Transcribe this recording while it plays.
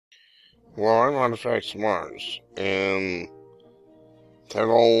Well, I'm artifacts Mars, and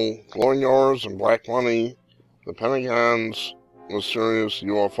title Glowing Yours and Black Money, the Pentagon's mysterious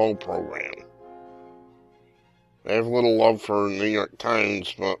UFO program. I have little love for New York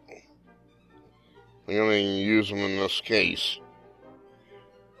Times, but I'm going to use them in this case.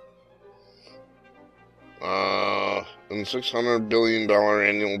 In $600 billion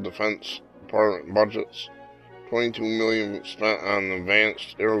annual Defense Department budgets, $22 million spent on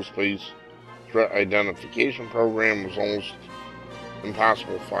advanced aerospace threat identification program was almost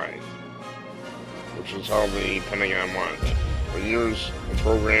impossible to find, which is how the Pentagon wanted it. For years, the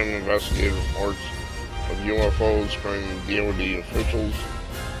program investigated reports of UFOs from DoD officials,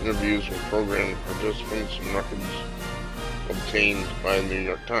 interviews with program participants, and records obtained by the New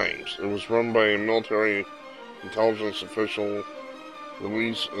York Times. It was run by a military intelligence official,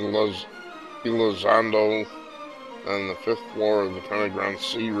 Luis Elizondo, on the 5th floor of the Pentagon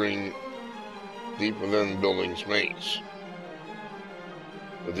C ring, deep within the building's maze.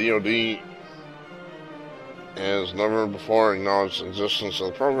 The DoD has never before acknowledged the existence of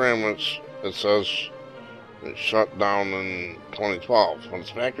the program, which it says it shut down in 2012. But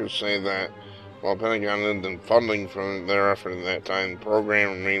inspectors say that while Pentagon ended funding for their effort at that time, the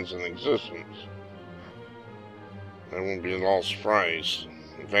program remains in existence. I wouldn't be at all surprised.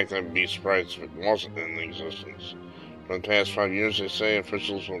 In fact, I'd be surprised if it wasn't in existence. For the past 5 years, they say,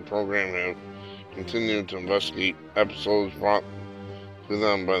 officials from the program have continued to investigate episodes brought to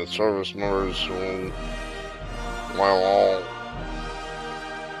them by the service members who, while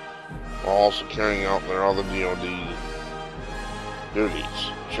also carrying out their other DoD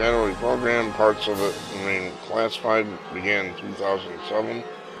duties. Shadowy program, parts of it remain classified, began in 2007.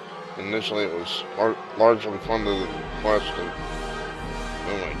 Initially, it was largely funded at the request of,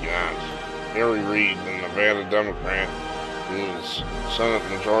 oh my God, Harry Reid, the Nevada Democrat, who was Senate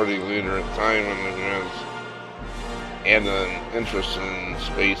Majority Leader at the time and who has had an interest in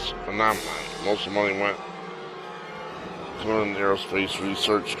space phenomenon. Most of the money went to an aerospace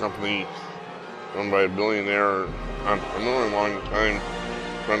research company run by a billionaire entrepreneur, a long-time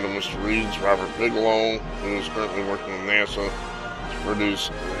friend of Mr. Reid's, Robert Bigelow, who is currently working with NASA to produce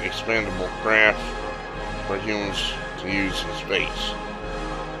an expandable craft for humans to use in space.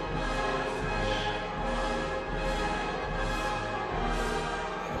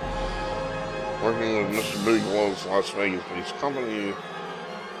 Working with Mr. Bigelow's Las Vegas-based company,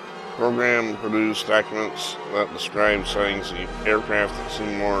 program produced documents that describe sightings of aircraft that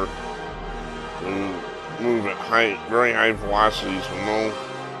seem more to move at very high velocities with no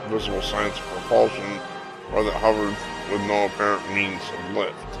visible signs of propulsion, or that hovered with no apparent means of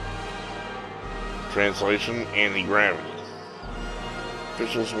lift. Translation: anti-gravity.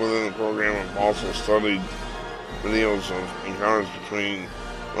 Officials within the program have also studied videos of encounters between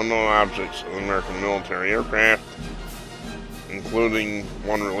unknown objects of American military aircraft, including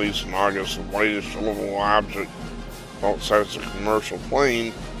one released in August, a whitish oval object outside of a commercial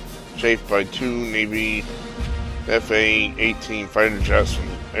plane, shaped by two Navy FA-18 fighter jets from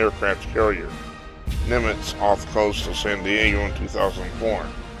aircraft carrier Nimitz off the coast of San Diego in 2004.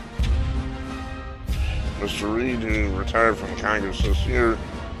 Mr. Reid, who retired from Congress this year,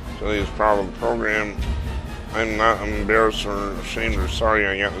 said he is proud of the program. I'm not embarrassed or ashamed or sorry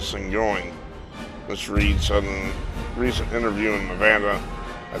I got this thing going, Mr. Reid said in a recent interview in Nevada.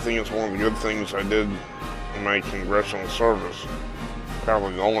 I think it's one of the good things I did in my congressional service.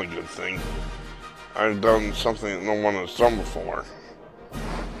 Probably the only good thing. I've done something that no one has done before.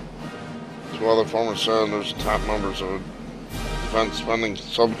 Two other former senators and top members of the Defense Spending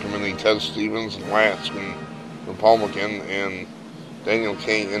Subcommittee, Ted Stevens, an Alaskan Republican, and Daniel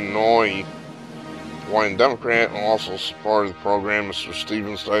K. Inouye, Hawaiian Democrat, who also supported the program. Mr.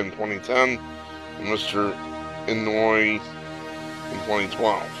 Stevens died in 2010, and Mr. Inouye in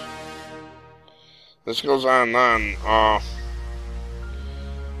 2012. This goes on and on.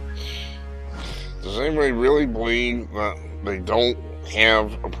 Does anybody really believe that they don't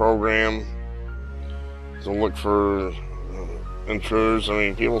have a program to look for intruders? I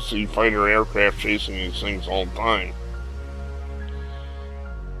mean, people see fighter aircraft chasing these things all the time.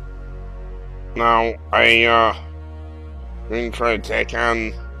 Now, I'm going to try to tack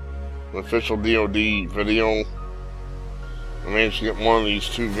on an official DoD video. I managed to get one of these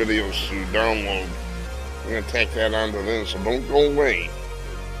two videos to download. I'm going to tack that onto this, so don't go away.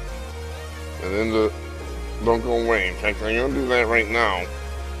 And then don't go away. In fact, I'm going to do that right now.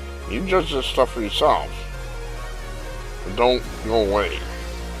 You judge this stuff for yourself. But don't go away.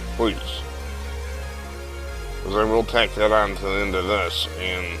 Please. Because I will tack that on to the end of this.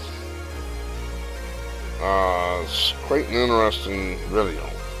 And it's quite an interesting video.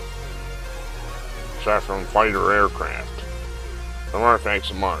 shot from fighter aircraft. Some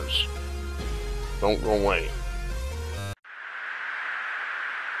artifacts of Mars. Don't go away.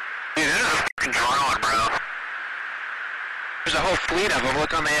 Dude, there's a fucking drone, bro. There's a whole fleet of them.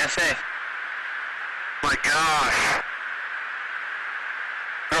 Look on the ASA. My gosh.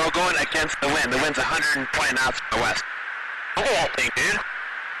 They're all going against the wind. The wind's 120 knots to the west. Look at that thing, dude.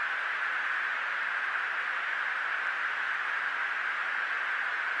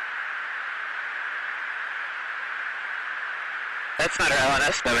 That's not our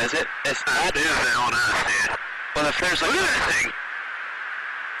LNS though, is it? It's not. That is the LNS, dude. Well, if there's like... Look at that thing!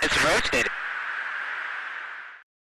 It's rotating.